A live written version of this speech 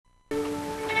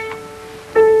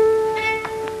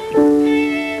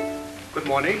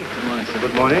morning. Good morning, sir.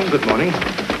 Good morning. Good morning.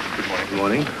 Good morning. Good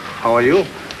morning. How are you?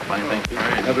 Fine, thank you.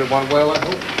 Everyone well, I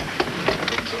hope?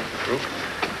 True.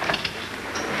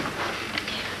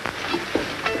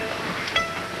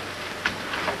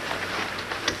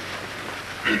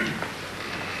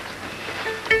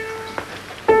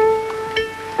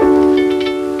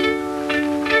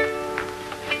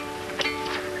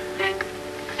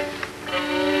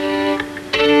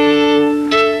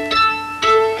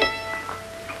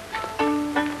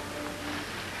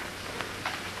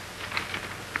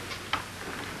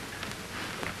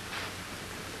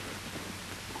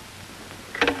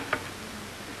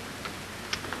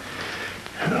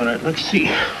 All right, let's see.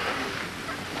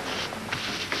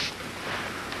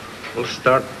 We'll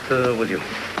start with you.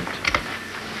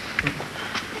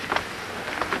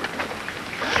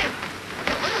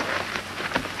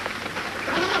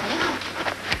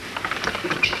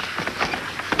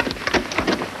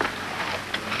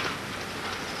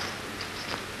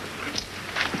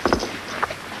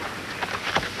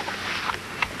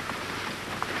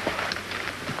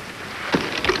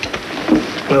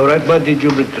 All right, what did you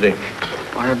bring today?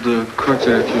 I have the Kurtz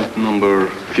etude number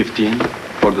 15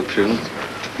 for the trills,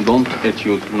 Don't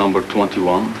etude number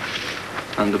 21,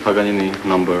 and the Paganini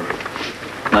number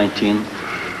 19.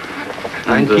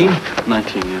 19?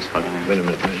 19, yes, Paganini. Wait a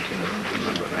minute, 19,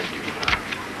 number 19.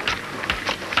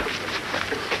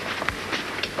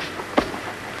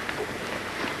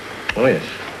 Oh, yes.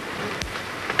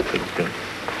 Good.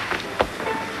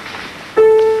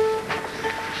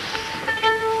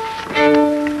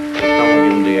 Now I'll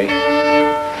give him the 8.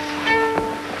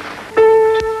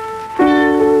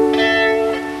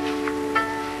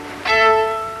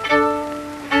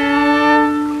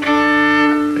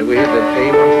 May we hear that A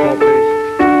once more, please?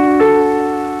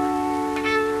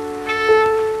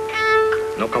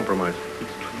 No compromise.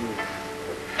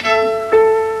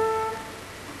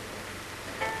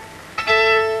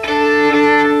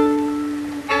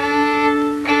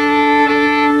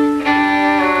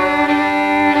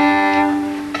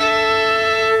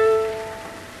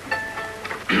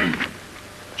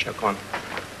 Check on.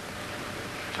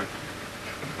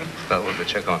 Start with the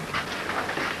check on.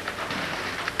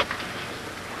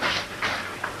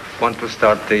 Want to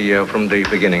start from the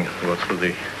beginning, go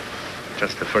through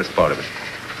just the first part of it.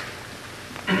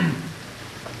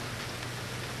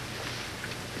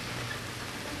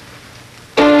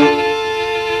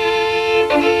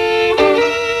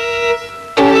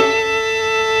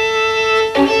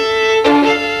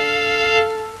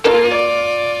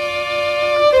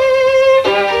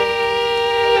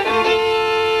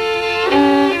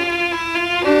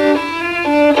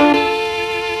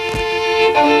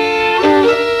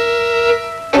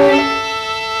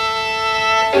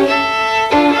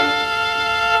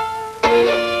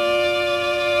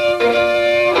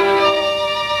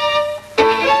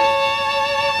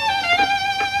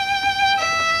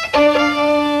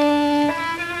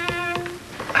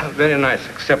 Very nice,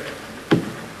 except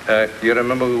you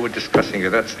remember we were discussing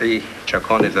it. That's the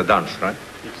chaconne is a dance, right?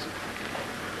 Yes, sir.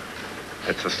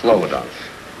 It's a slow dance.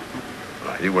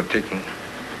 You were taking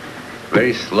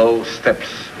very slow steps.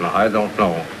 Now, I don't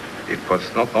know. It was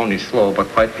not only slow, but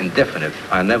quite indefinite.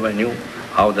 I never knew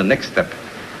how the next step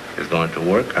is going to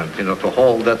work. And, to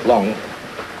hold that long,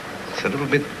 it's a little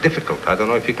bit difficult. I don't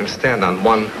know if you can stand on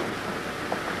one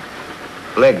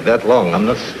leg that long. I'm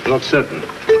not certain.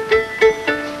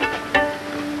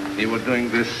 You were doing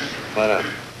this, but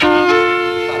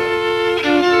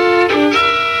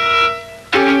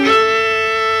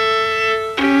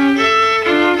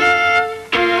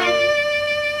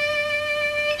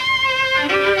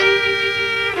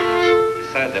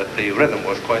decided that the rhythm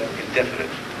was quite indefinite.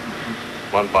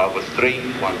 One bar was 3,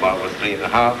 one bar was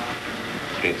 3.5,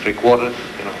 3 3/4,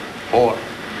 4.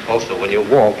 Also, when you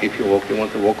walk, if you walk, you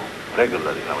want to walk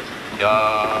regularly. Now it's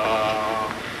ya,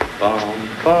 bum,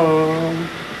 bum.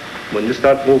 When you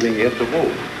start moving, you have to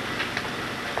move.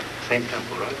 Same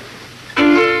tempo, right?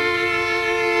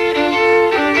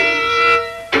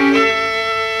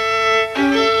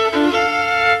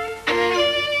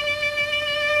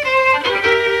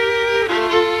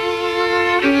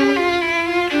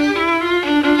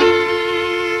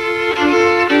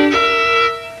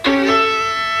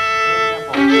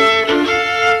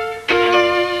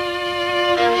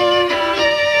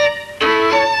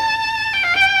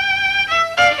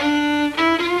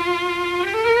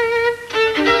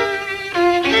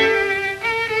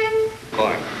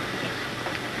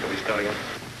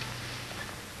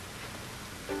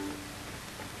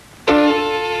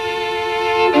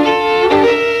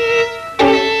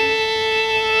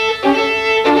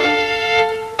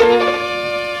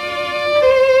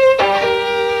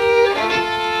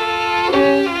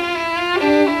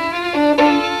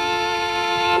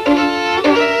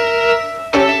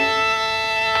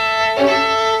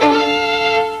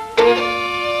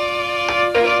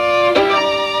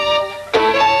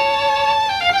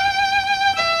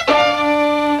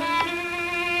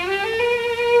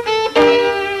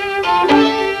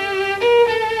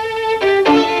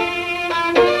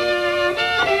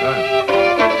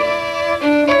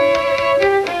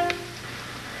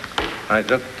 I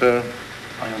just... I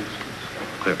understand.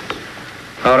 Clear.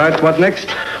 All right, what next?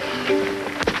 I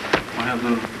have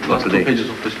the last 2 pages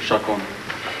of this chaconne.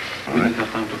 We didn't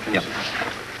have time to finish it.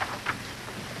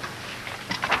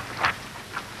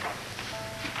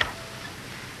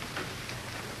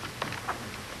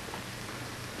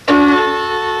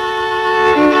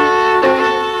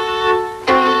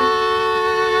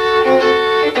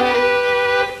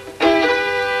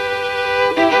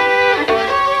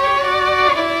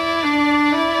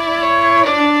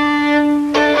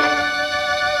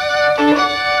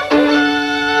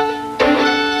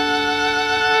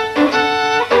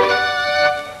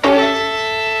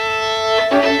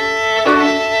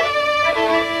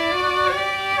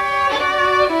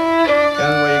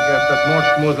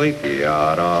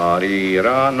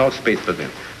 No space between.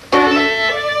 No.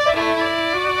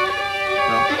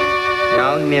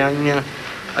 Yeah.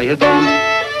 I hit on.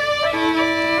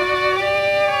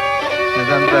 And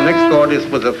then the next chord is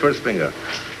with the first finger,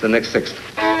 the next sixth.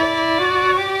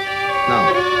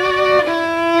 Now,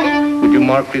 would you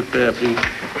mark it there, please?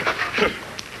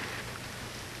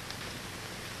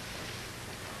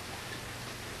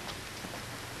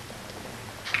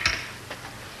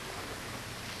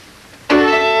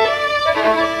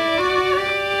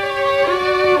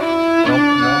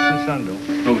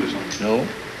 No.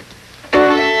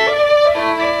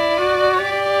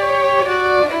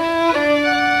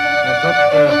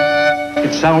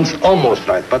 It sounds almost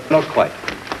right, but not quite.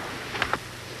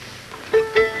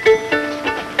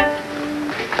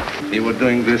 You were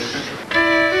doing this.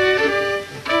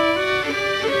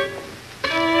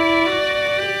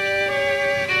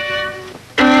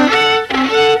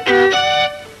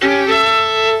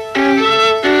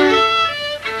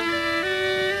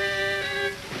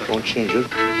 Don't change it.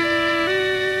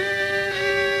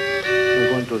 We're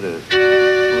going to the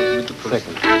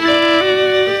second.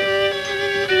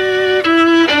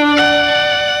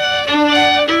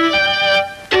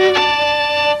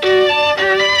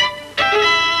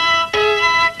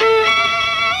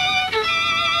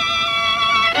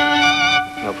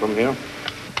 Now from here.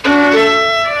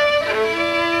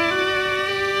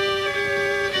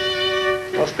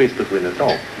 No space between it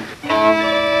all.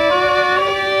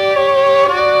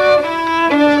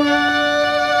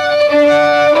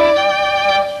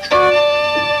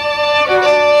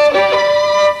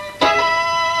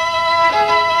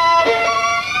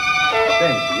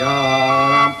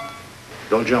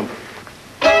 Don't jump.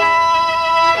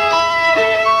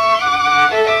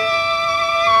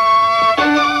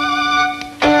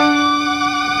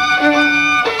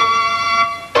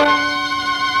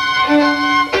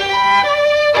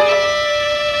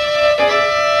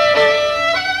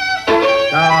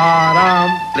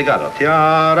 Legato.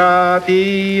 Tiara,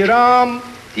 ti-ram,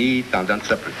 ti-tam, then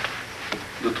separate.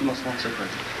 The two last ones separate.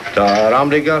 Ta-ram,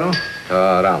 legato,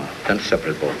 ta-ram, then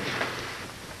separate both.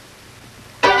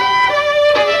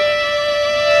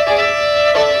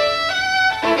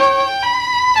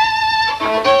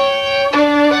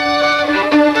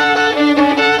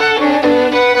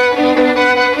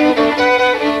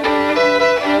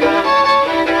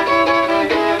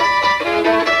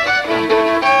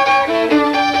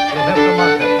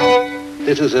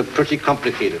 This is a pretty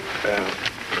complicated.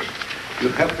 You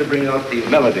have to bring out the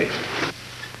melody.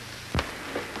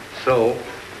 So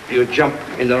you jump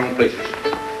in the wrong places.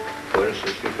 For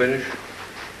instance, you finish.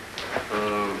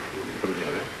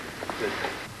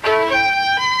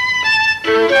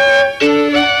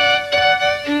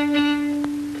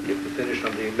 You have to finish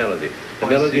on the melody. The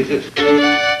melody is this.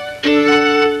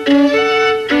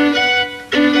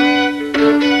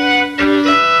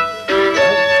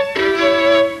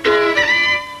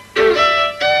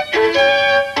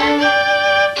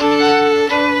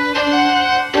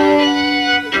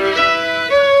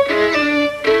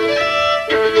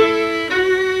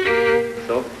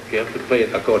 Play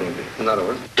it accordingly. In other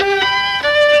words.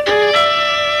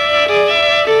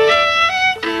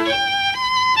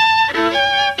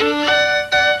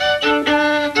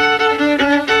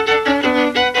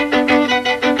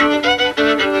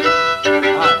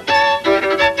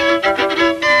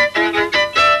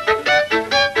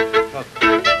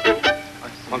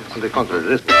 On the contrary,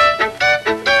 this.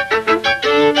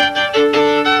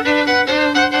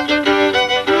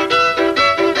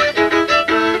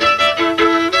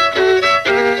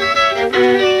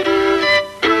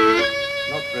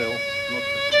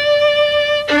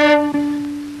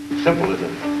 Simple, isn't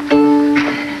it?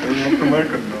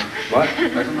 What?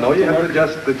 No, you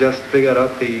have to just figure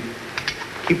out the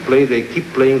they keep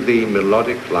playing the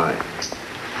melodic line.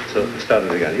 So start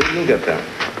it again. You'll get there.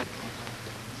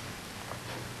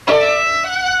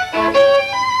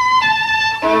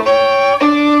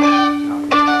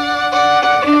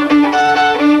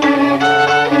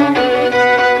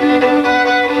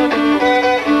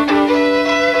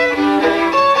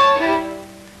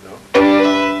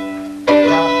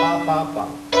 pa.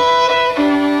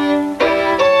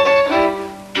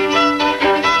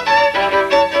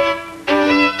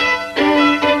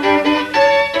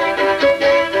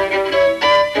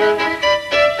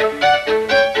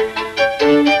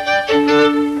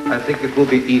 I think it will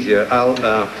be easier. I'll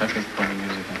Taking from the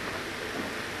music.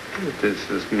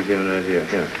 this gives you an idea.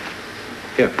 Here.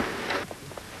 Here.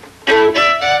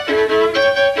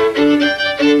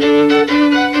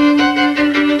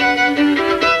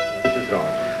 This is wrong.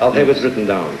 I'll have it written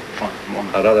down.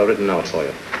 I'd rather written out for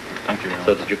you. Thank you very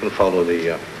So much. that you can follow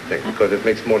the thing, because it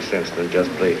makes more sense than just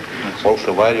play.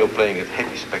 Also, while you're playing it,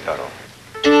 heavy spiccato.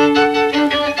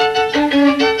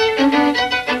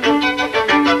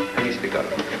 Heavy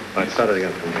spiccato. All right, start it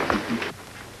again from here.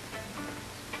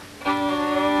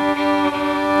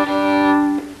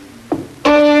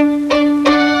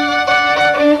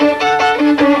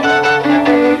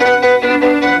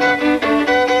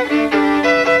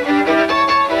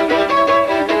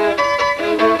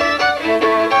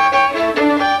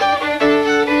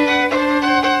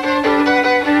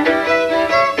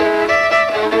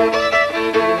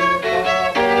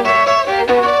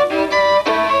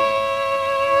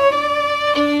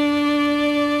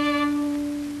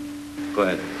 Go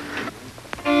ahead.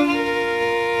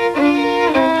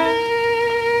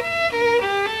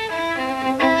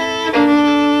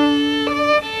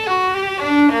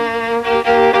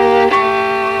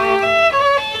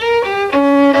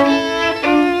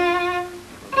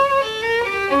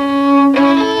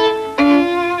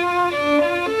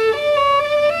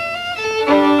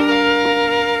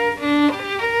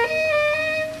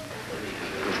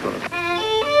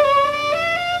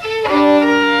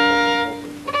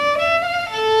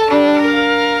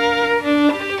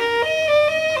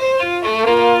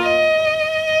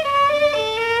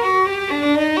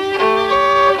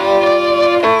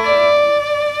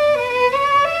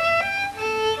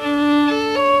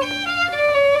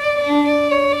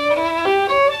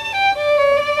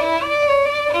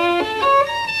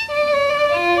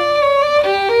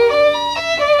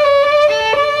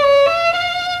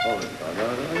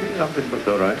 That's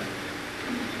all right.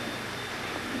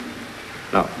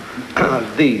 Now,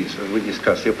 these we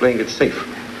discussed. You're playing it safe.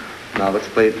 Now let's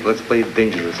play it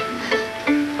dangerous.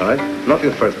 All right? Not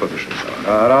in first position.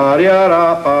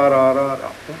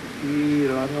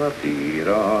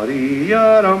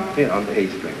 Here on the A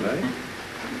string, right?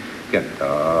 Again.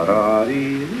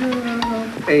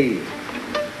 A.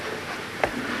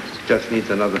 Just needs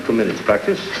another 2 minutes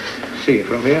practice. C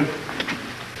from here.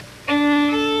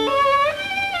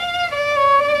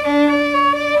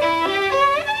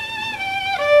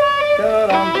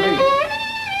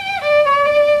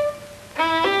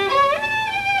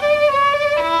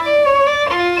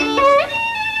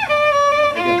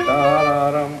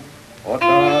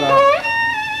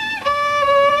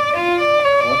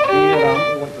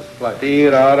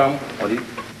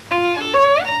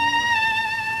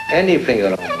 Anything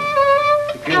around.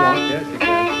 If you want, yes, you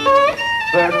can.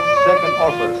 Third, second,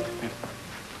 or first.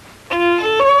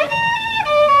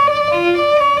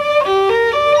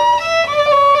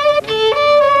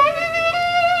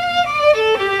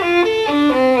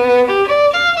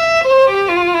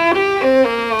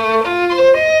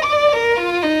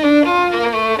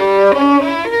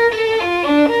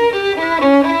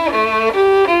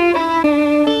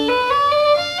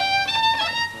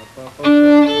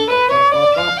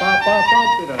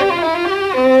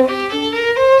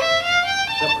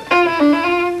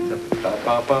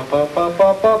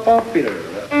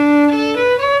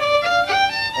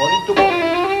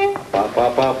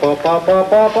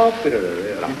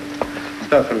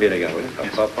 Start from here again, will you?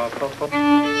 Test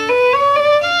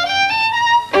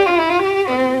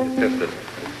it.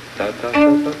 I'm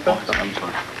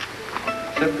sorry.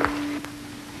 Separate.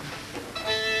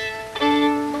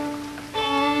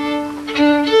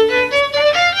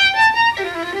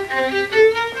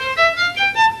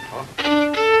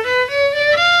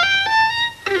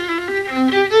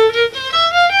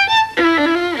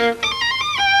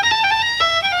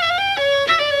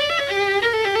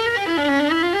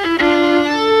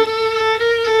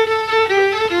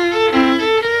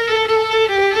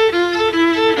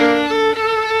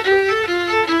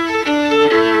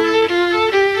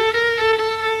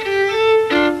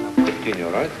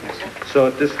 So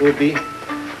this will be it's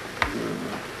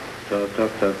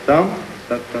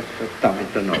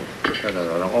a note.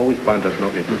 Always find that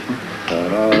note in.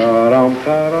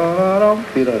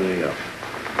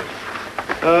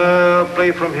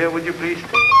 Play from here, would you please?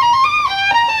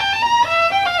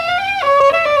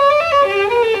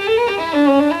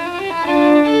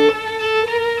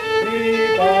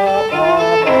 Three, ba, ba,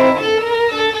 ba.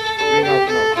 Three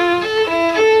notes.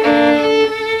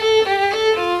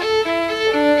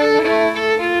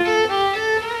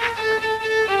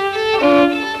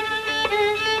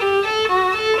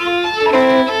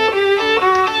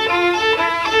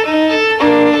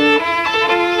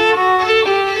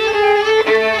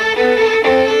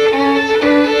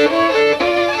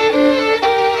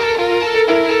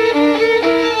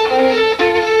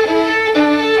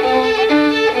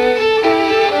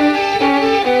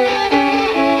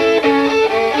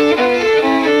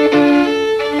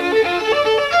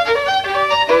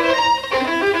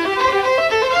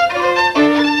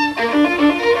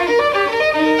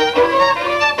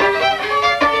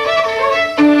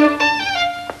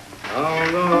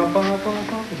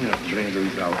 the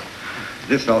result.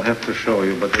 This I'll have to show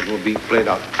you, but it will be played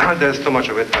out. There's too much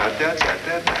of it. It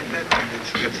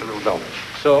gets a little dull.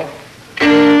 So.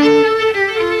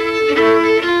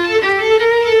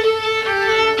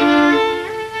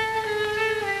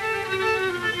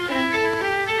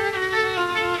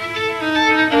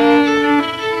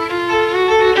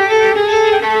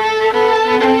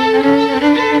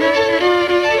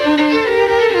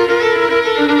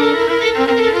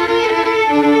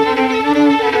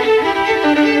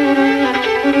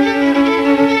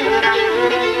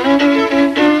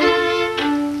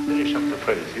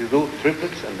 You do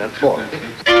triplets and then four.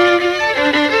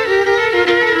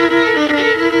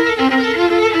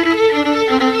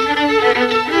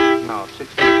 Now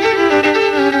 16.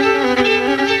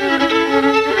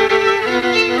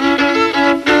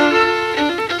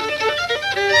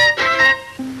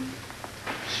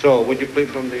 So, would you play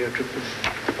from the triplets?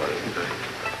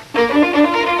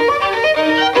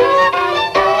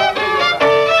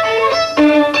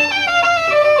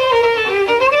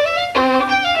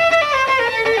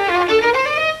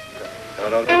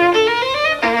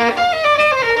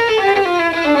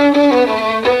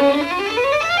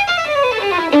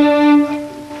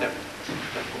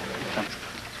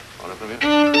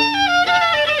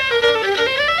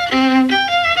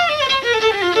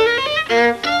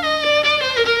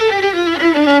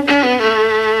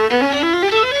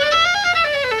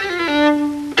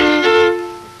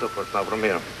 Now from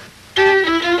here.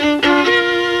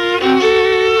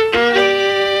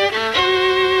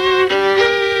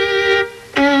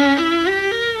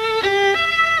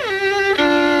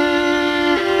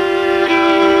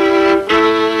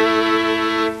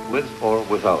 With or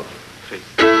without? With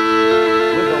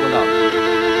or without?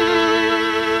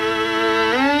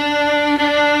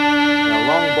 A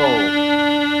long bow.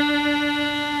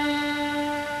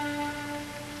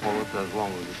 Hold it as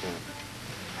long as you can.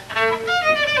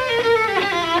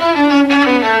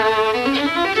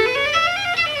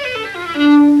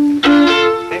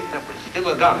 Still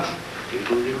a dance.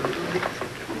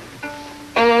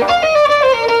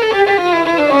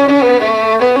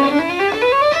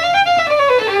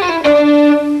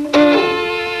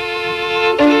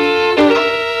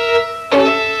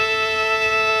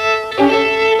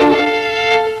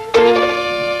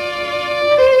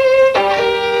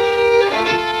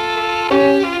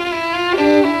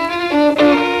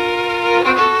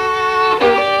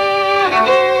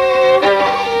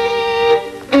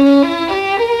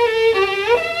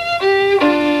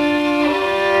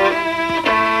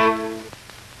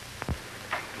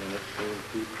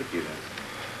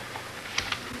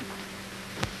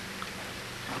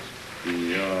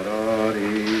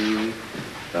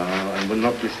 And will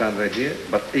not descend right here,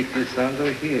 but take this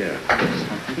under here.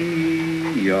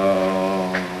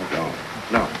 Down.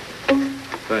 Now,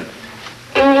 turn.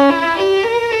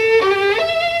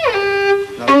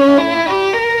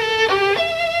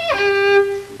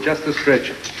 Just to stretch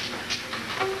it.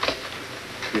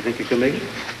 You think you can make it?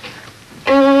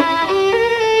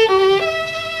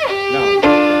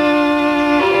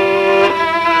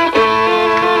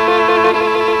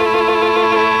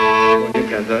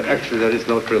 Actually, there is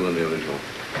no trill in the original.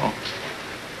 Oh.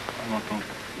 I'm not wrong.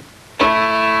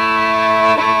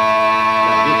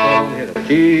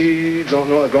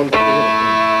 Don't.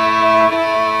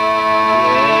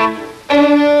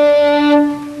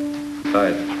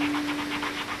 Tight.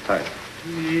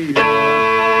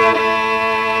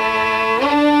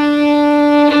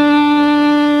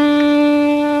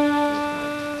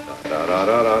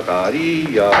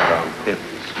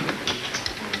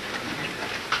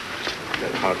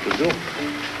 That's hard to do,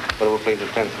 but we'll play the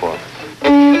 10th chord.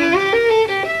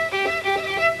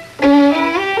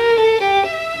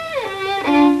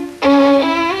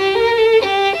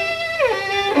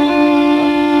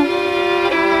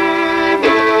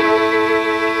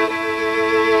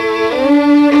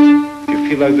 If you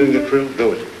feel like doing a trill, do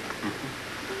it.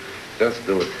 Just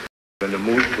do it. In the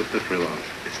mood, put the trill on.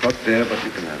 It's not there, but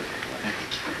you can have it.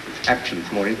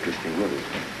 It's more interesting, really.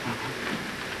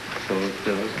 So it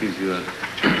gives you a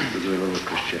chance to do a little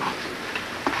Christian.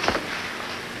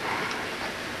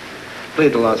 Play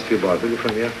the last few bars, will you,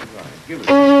 from here? Right. Give it.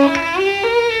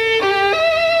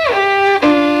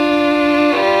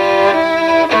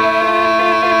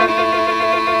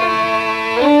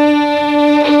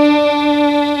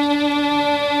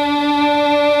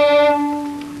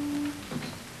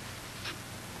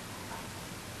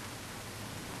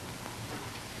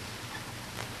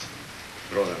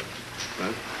 Roll that.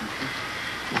 Right?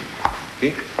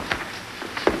 Okay?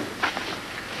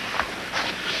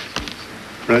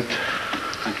 Right.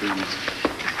 Thank you very much.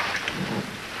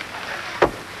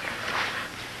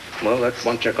 Well, that's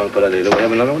one check on for that. Do we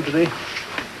have another one today?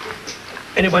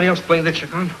 Anybody else playing the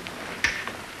check on?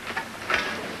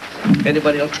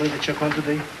 Anybody else playing the check on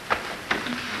today?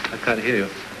 I can't hear you.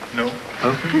 No.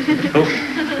 Huh? No?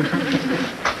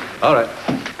 All right.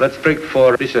 Let's break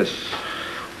for recess.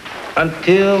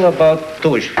 Until about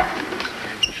 2-ish.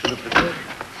 Should have been ready.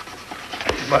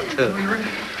 But,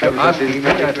 I'm asking me,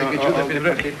 I think it should have been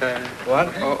ready.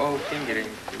 What? Oh, fingering.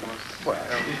 Well,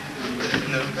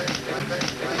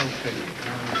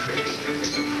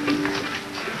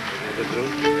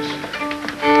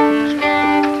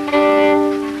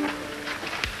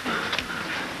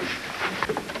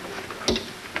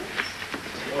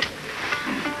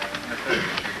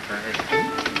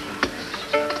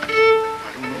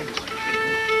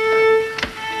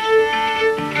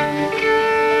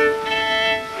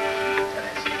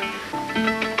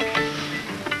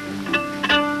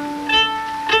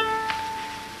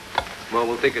 well,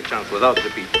 we'll take a chance without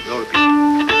repeat. No repeat.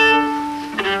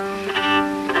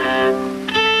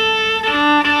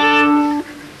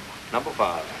 Number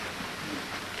 5.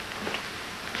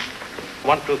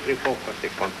 1, 2, 3, 4, 5,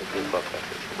 6. 1, 2, 3, 4, 5,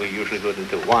 6. We usually do it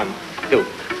until 1, 2,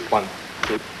 1,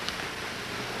 2.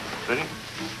 Ready?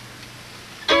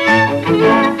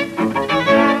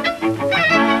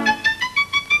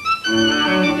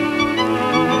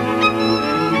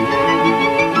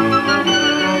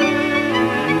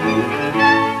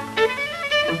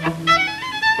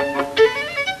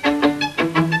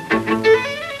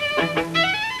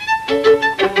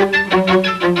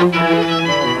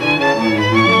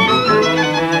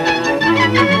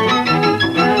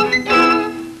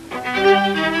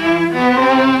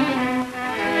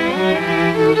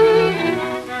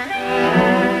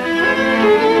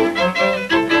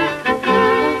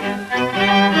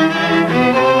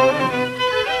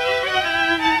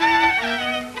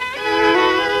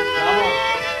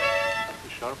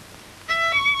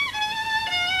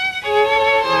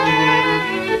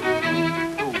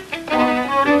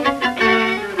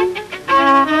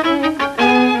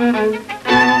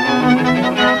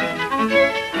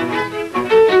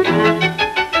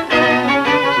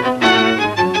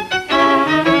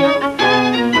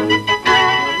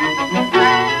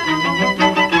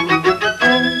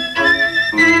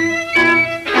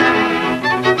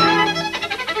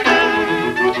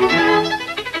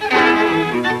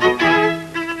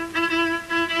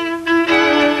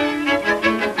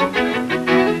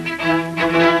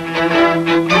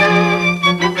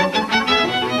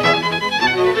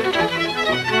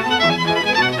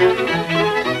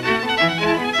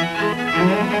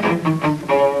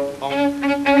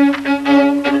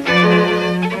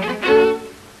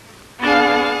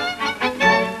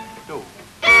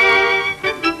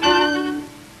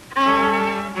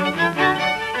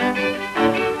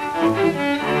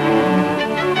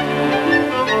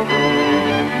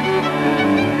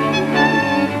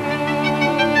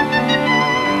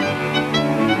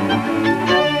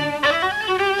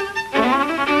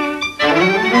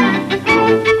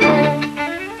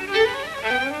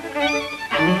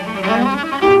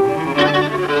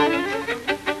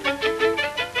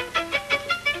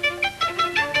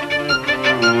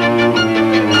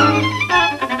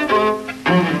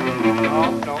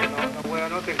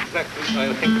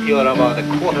 I think you're about a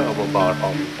quarter of a bar,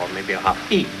 or maybe a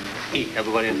half. E. E.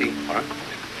 Everybody in E. All right.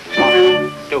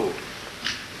 1, 2.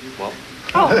 Well.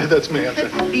 Oh. That's me. I'm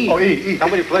sorry. E. Oh, E.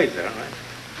 Somebody plays there, all right?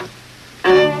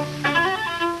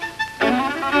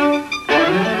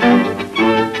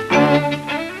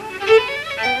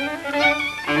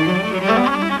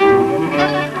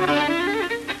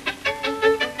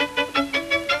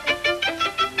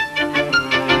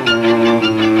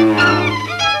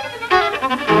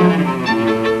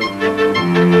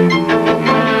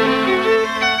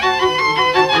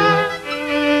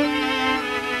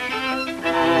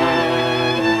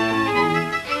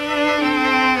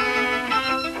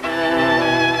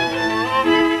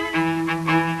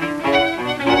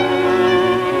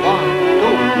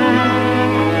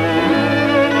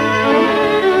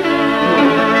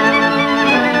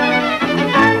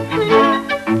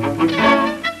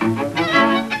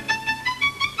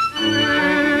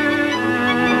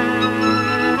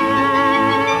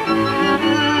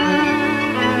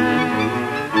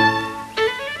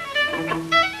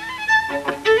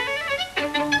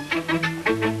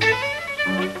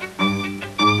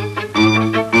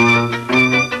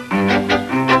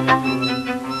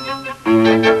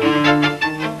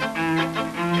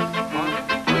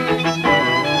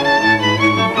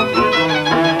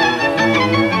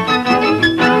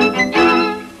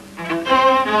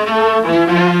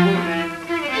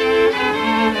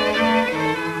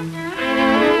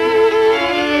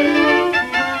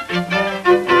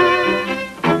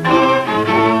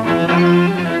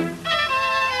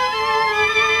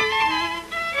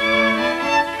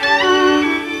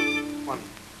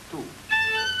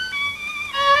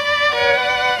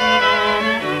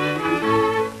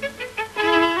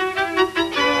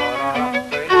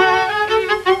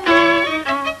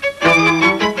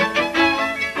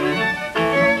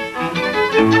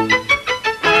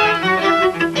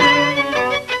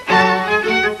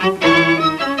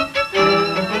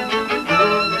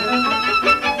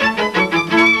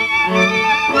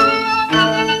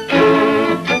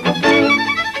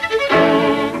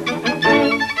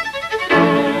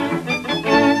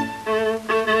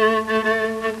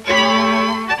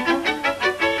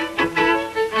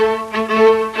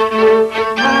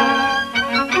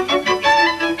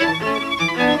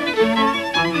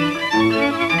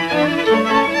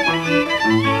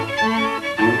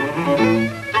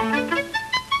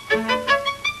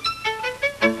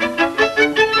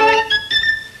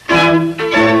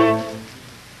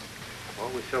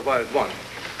 about it once.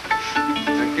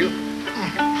 Thank you.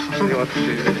 You want to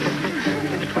see it?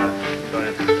 Go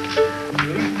ahead.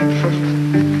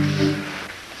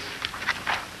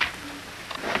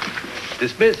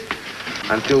 Dismissed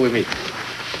until we meet.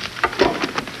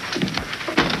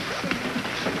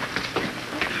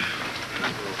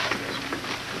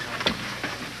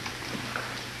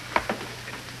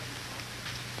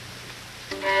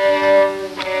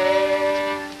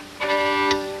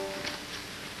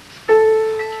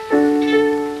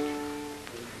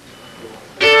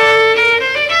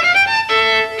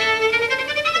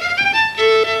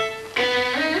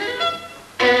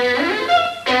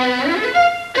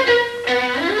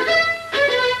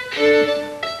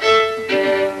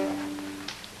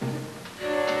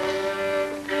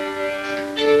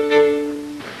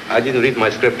 I didn't read my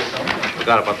script.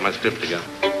 Forgot about my script again.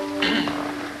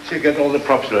 So you get all the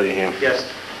props ready here. Yes.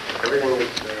 Everything is...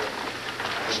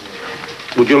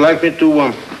 Would you like me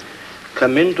to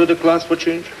come into the class for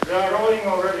change? We are rolling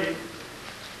already.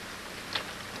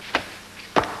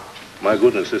 My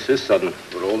goodness, this is sudden.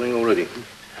 We're rolling already.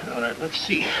 All right, let's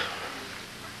see.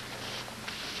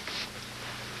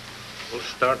 We'll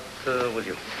start with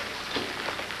you.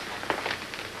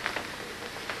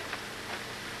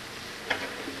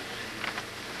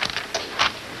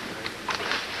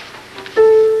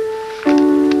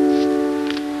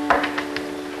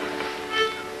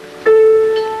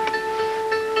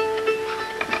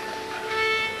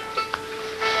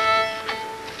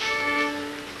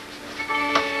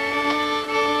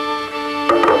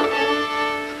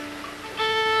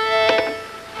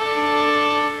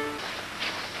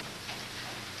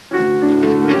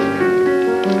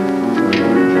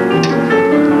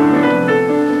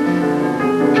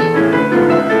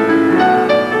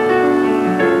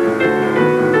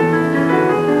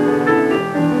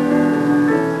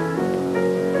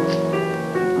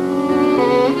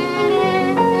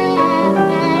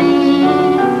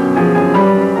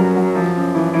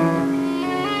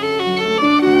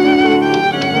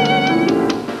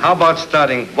 How about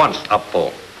starting once up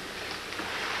bow?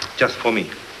 Just for me.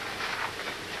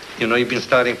 You know, you've been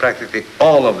starting practically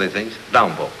all of the things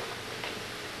down bow.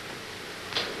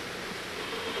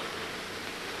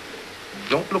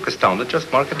 Don't look astounded,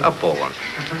 just mark it up bow once.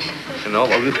 You know,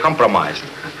 well, we've compromised.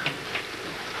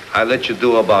 I let you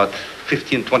do about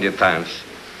 15, 20 times.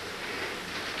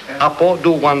 Up bow,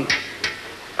 do one,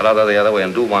 rather the other way,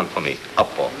 and do one for me.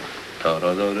 Up bow.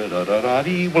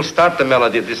 We'll start the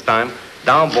melody this time.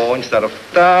 Down bow instead of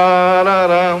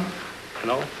da-da-da, you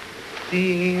know.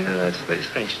 That's very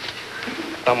strange.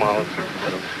 Somehow,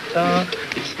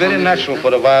 it's very natural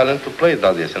for the violin to play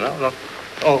like this, you know.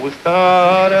 Oh, with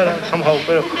da-da-da, somehow,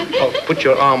 put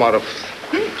your arm out of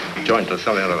joint or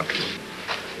something like that.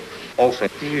 Also,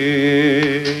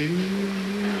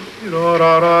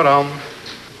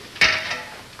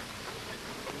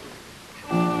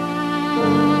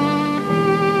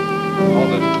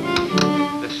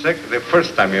 the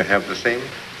first time you have the same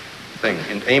thing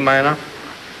in A minor,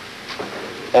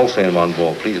 also in one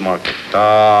bow. Please mark it.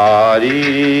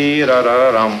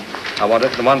 Da-dee-da-da-dum. I want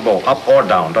it in one bow, up or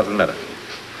down, doesn't matter.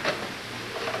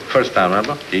 First time,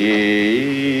 remember?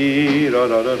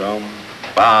 Dee-da-da-da-dum.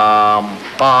 Bam,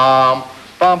 bam,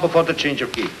 bam, before the change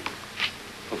of key,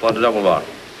 before the double bar.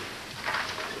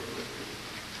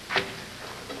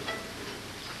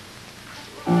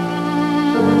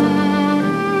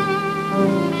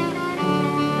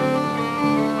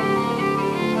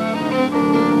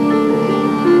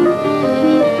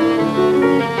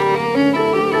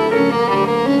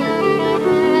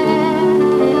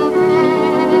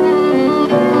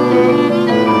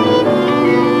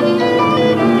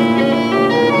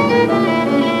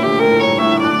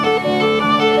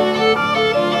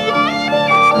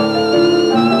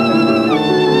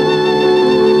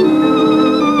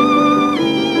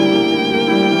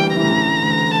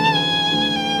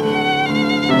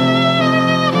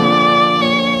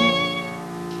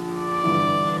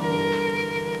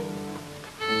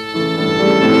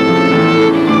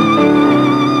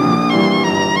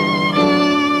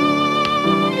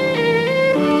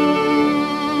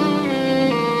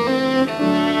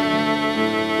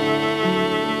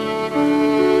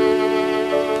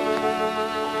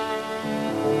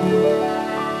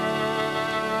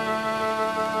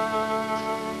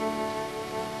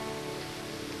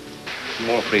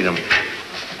 More freedom.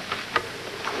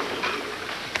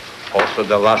 Also,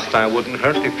 the last time wouldn't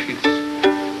hurt if it's...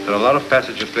 There are a lot of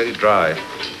passages very dry.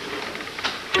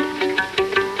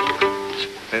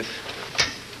 Yes.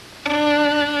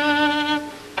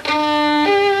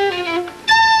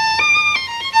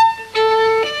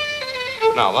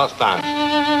 Now, last time.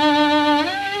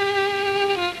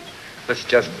 Let's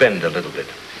just bend a little bit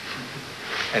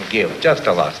and give just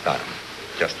a last time,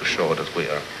 just to show that we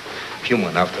are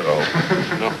human after all.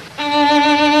 No?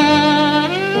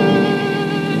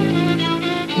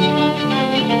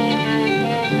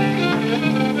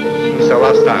 It's the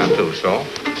last time too, so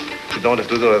you don't have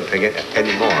to do it again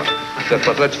anymore.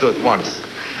 But let's do it once,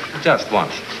 just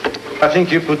once. I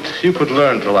think you could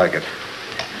learn to like it.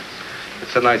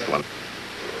 It's a nice one.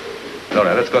 All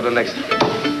right, let's go to the next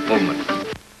movement.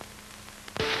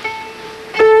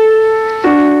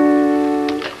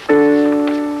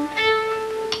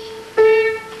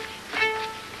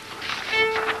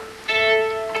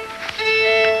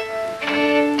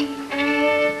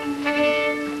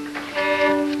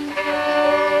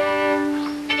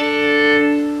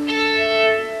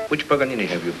 Which Paganini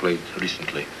have you played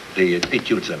recently? The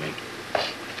etudes, I mean.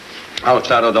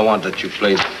 Outside of the one that you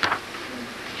played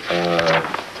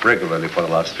regularly for the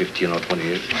last 15 or 20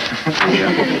 years.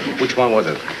 Which one was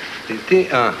it? The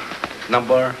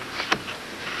number,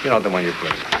 you know the one you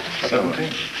played.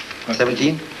 17.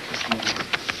 17?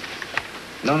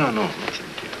 No, not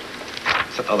 17.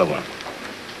 It's the other one.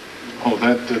 Oh,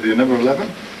 that, the number 11?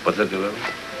 Was that the 11?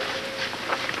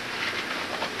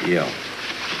 Yeah.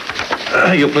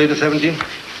 You played the 17?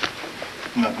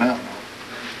 Not now.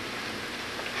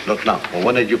 Not now. Well,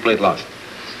 when did you play it last?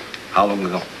 How long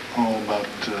ago? Oh, about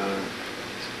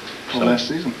last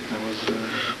season. That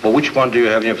was Well, which one do you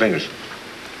have in your fingers?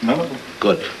 none of them.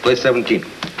 Good. Play 17.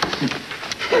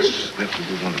 That's a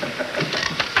good one.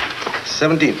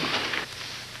 17.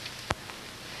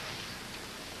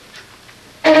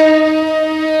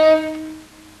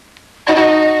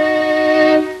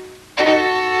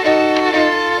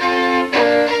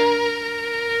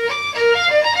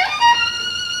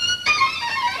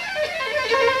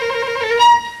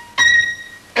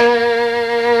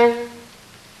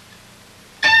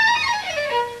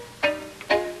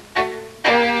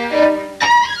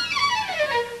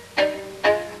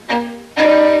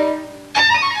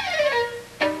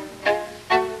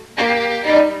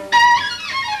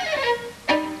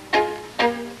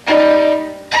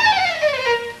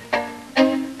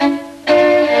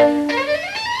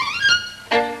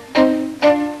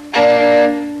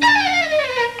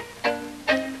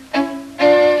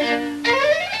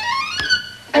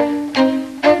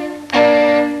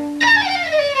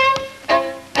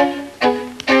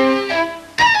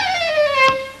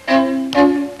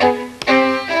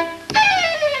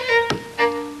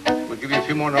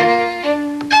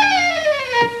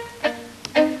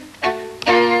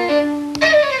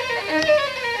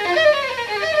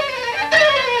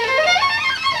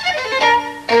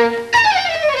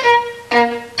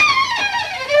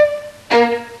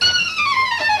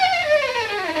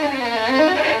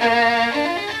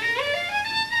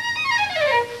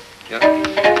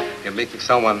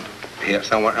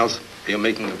 Someone else, you're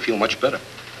making them feel much better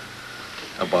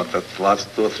about that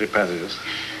last 2 or 3 passages.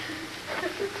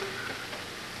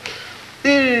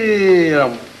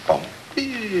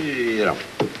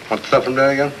 Want to start from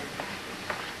there again?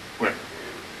 Where?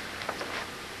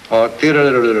 Oh,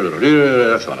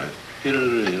 that's one. You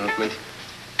know, please.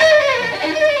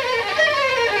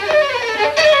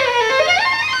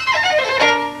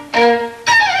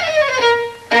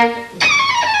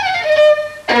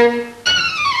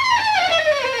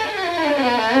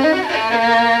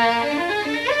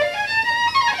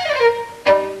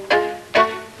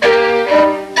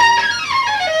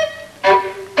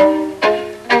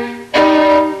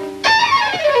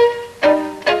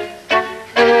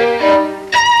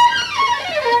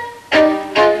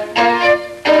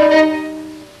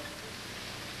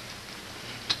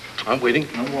 I'm waiting.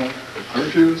 No more. I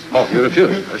refuse. Oh, you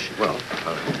refuse? Well,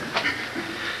 all right.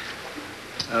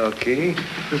 Okay.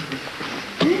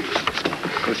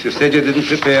 Because you said you didn't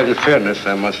prepare in fairness,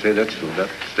 I must say that's true. That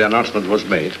the announcement was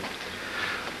made.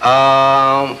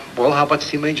 Well, how about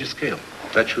C major scale?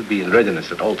 That should be in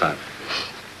readiness at all times.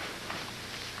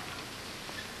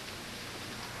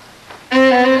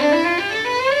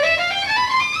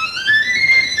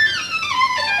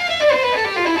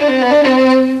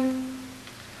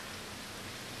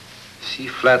 C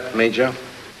flat major.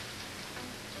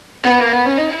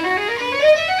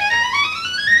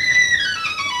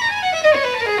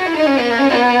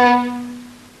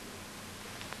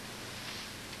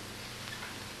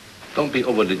 Don't be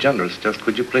overly generous. Just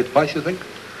could you play twice, you think?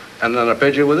 And an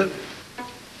arpeggio with it?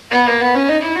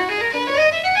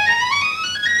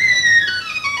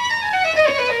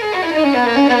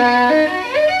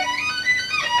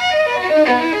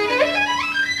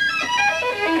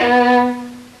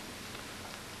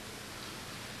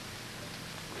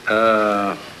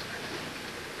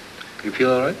 You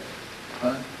feel all right?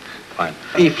 Fine. Fine.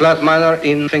 E flat minor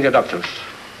in finger doctors.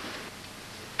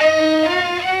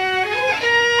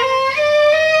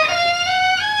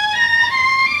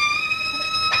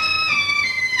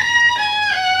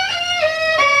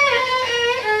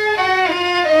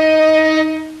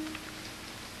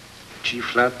 G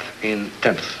flat in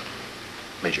 10th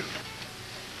major.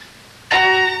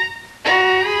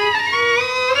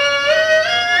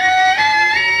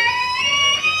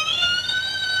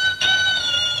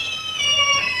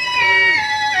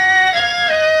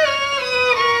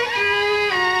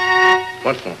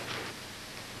 Once more.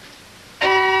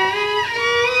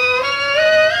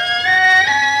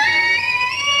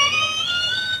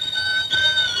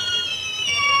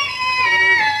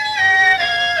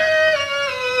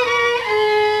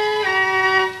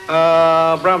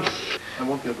 Brahms. I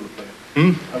won't be able to play it.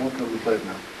 Hmm? I won't be able to play it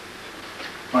now.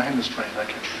 My hand is sprained. I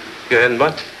can't. Your hand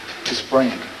what? It's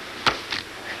sprained.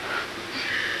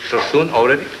 So soon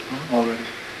already? Already.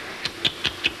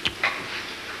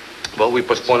 Well, we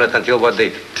postpone it until what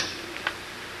date?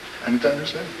 Anytime you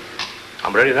say.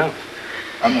 I'm ready now.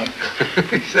 I'm not.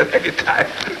 He said anytime.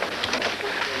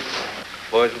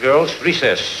 Boys and girls,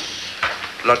 recess.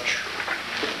 Lunch.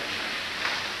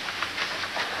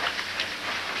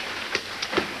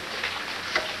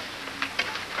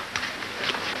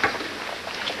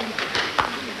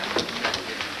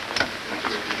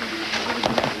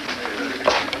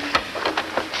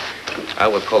 I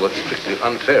would call it strictly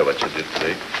unfair what you did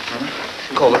today.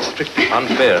 Call it strictly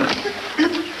unfair.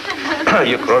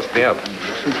 You crossed me up.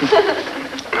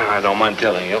 I don't mind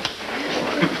telling you.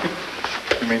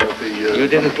 You mean that the... You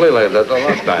didn't play like that the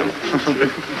last time.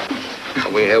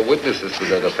 We have witnesses to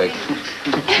that effect.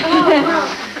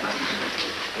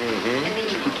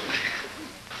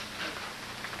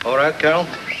 All right, Carol.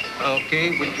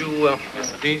 Okay, would you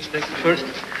please take it first?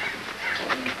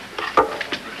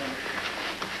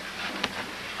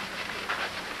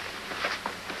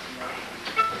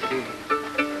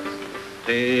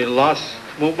 The last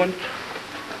movement.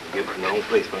 Give it no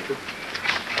place, don't you?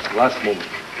 Last movement.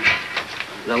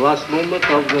 The last movement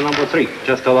of the number 3.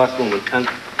 Just the last movement. And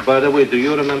by the way, do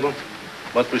you remember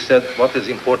what we said? What is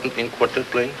important in quartet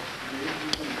playing?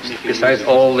 Besides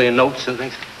all the notes and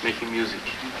things? Making music.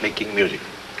 Making music.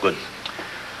 Good.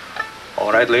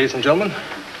 All right, ladies and gentlemen,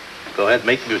 go ahead,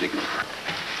 make music.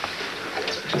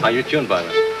 Are you tuned by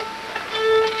now?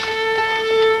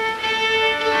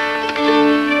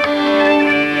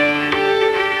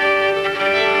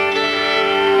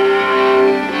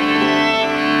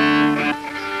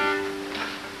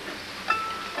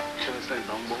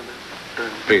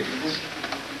 Please.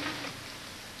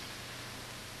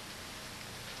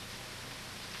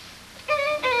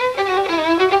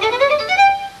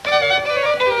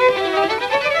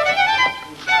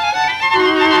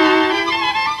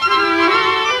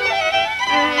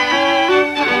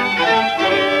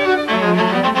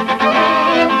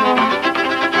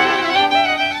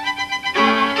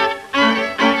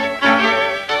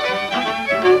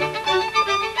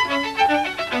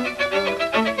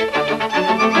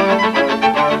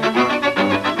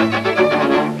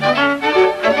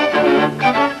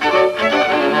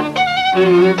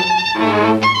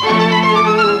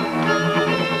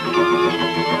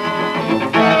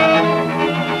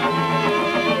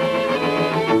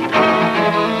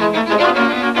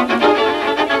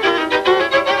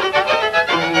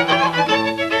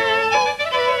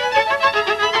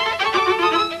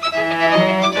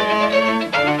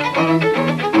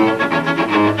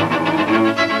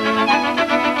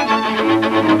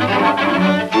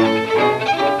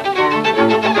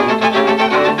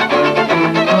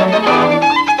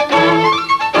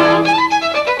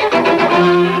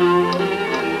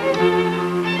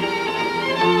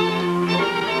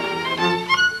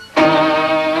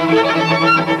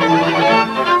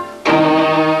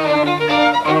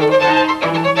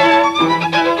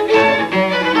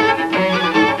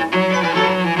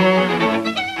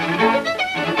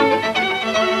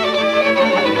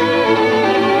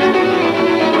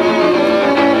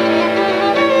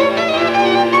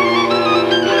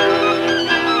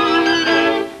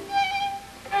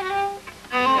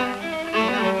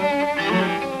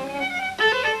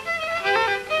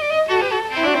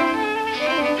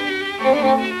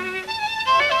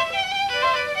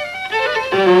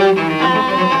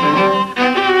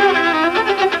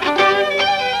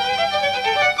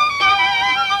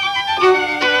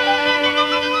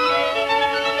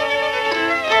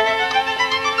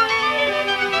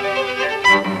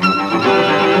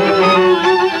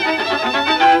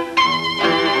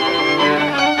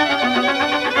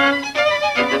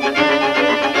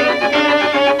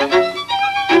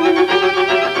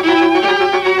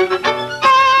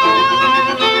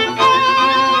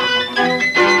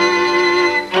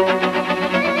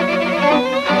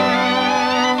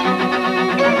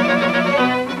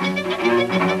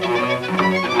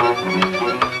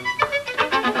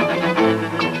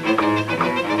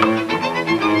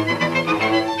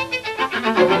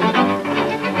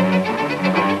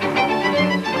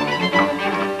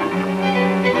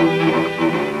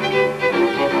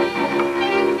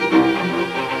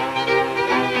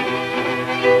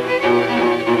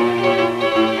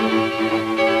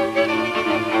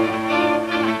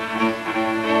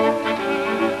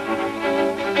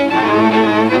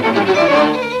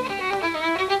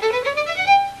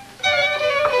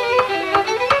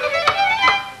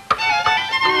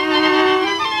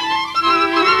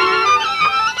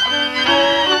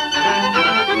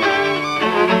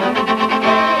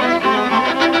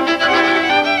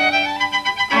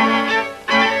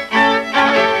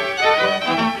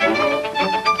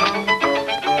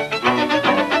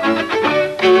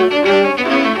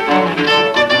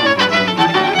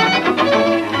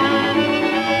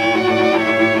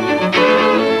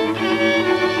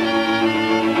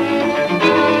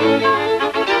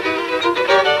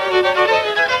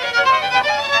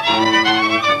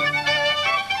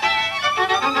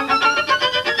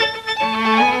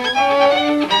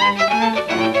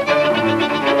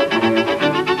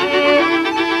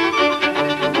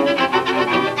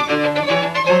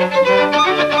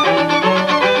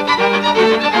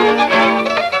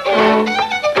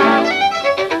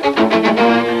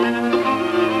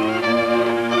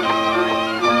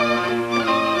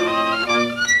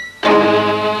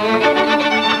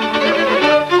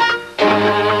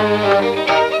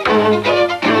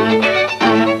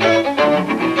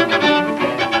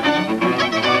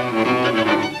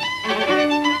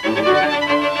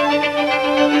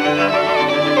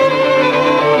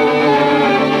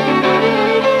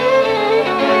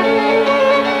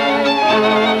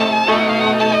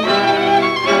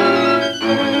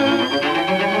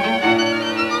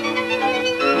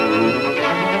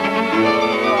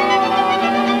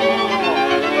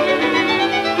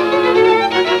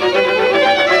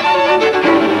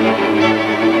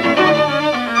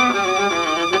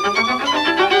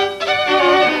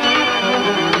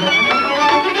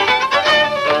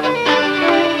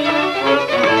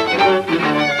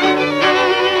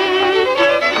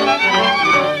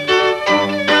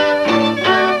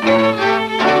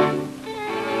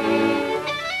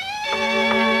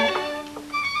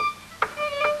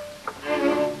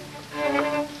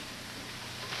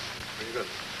 Very good.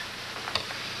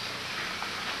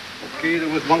 Okay, there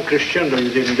was one crescendo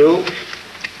you didn't do. It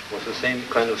was the same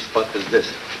kind of spot as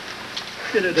this.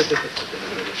 That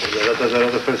was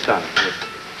the first time. Yes.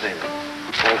 Anyway,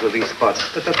 also these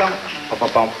spots. Ta-ta-tum,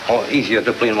 pa-pa-pum. Oh, easier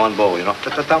to play in one bow, you know.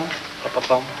 Ta-ta-tum,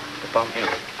 pa-pa-pum, pa-pum, here.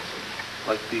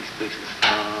 Like these places.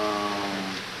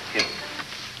 Here.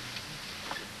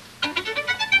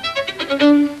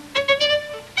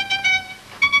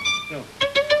 No.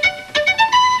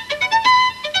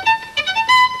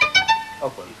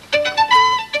 Upward.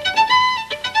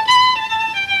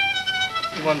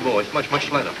 One bow, it's much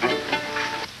lighter.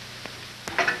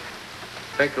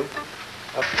 Thank you.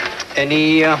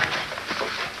 Any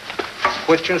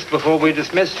questions before we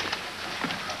dismiss?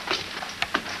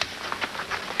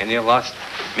 Any last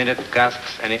minute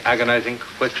gasps? Any agonizing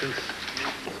questions?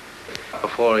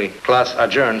 Before the class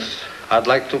adjourns, I'd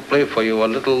like to play for you a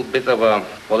little bit of a,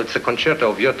 well, it's a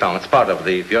concerto of your town. It's part of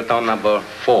the your town number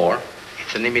 4.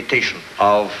 It's an imitation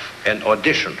of an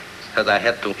audition that I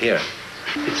had to hear.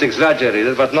 It's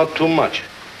exaggerated, but not too much.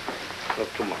 Not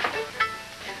too much.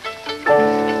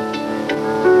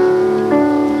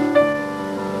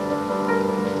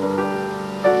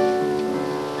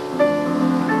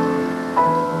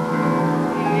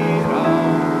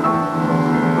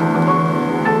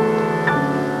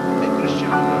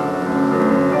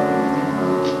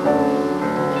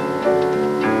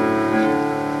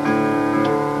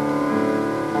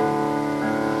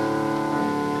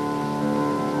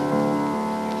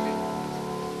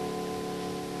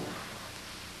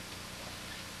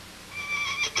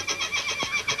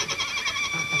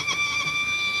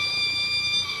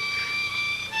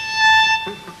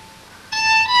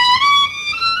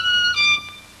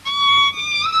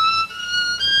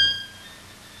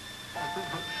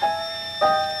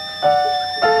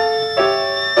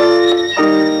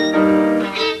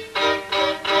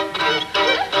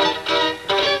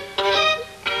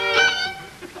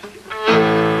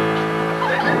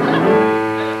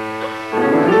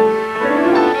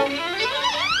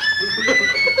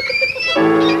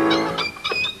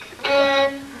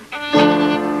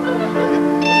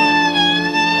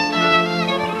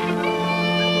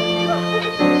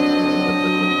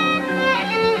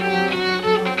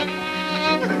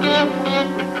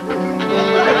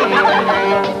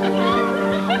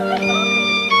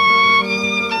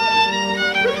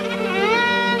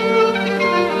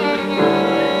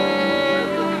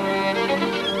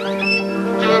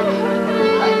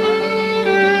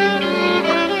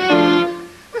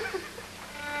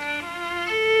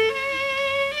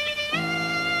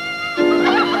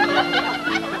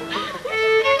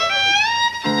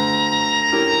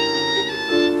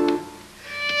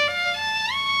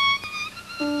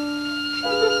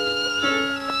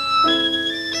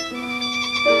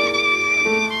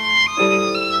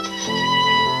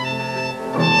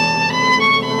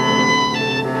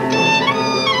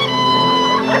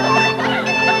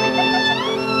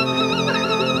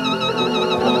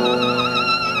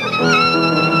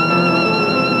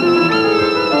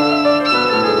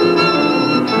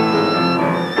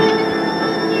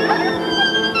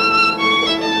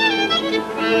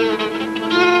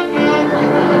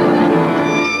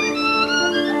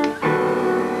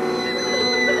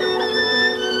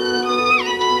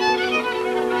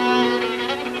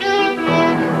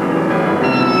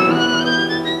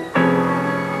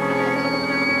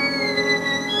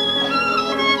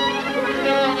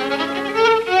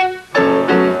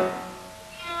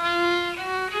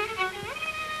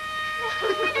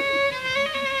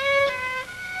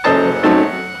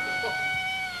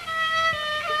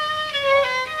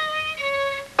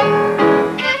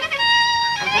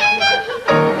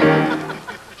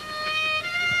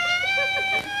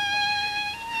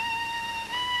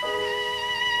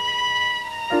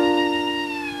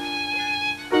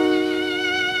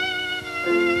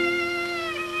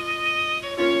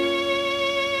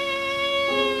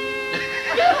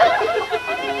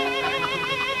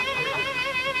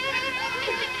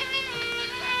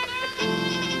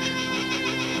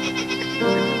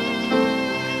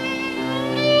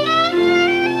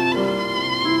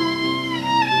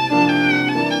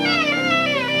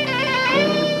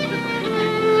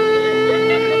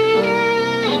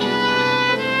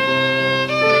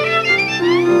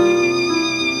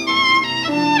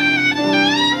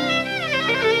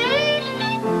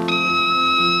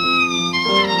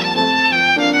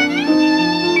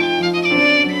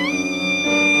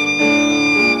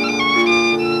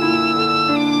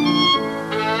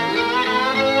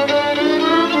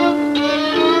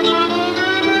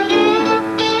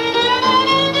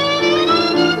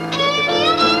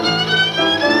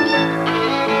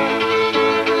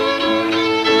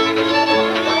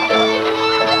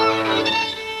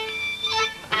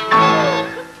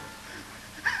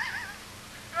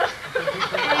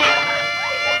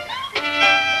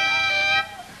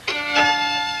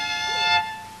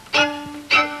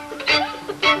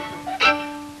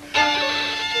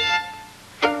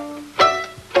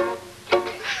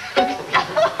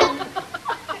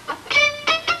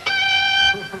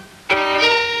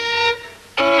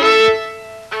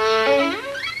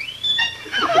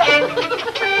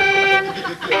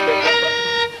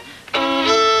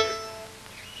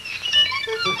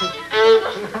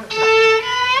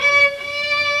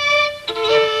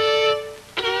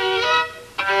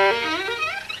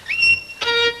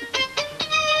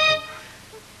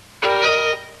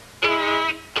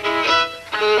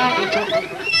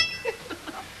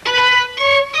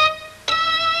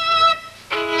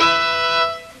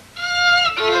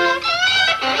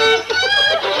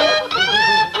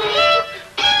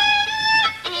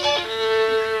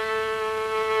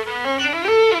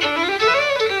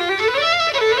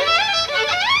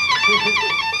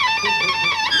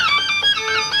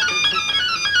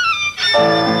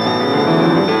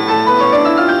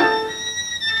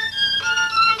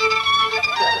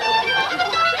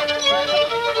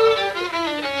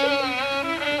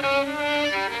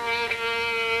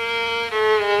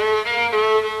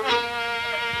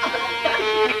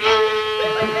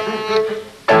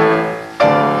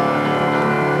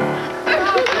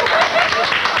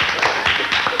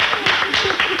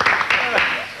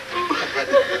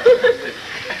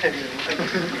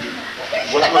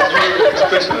 What was your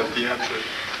expression at the end?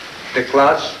 The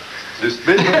class, the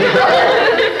spin.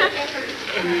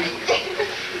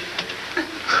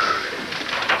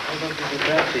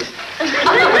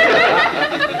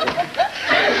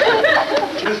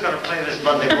 Who's going to play this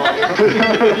Monday morning?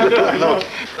 I know.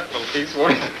 Well, he's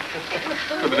worried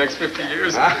for the next 50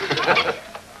 years.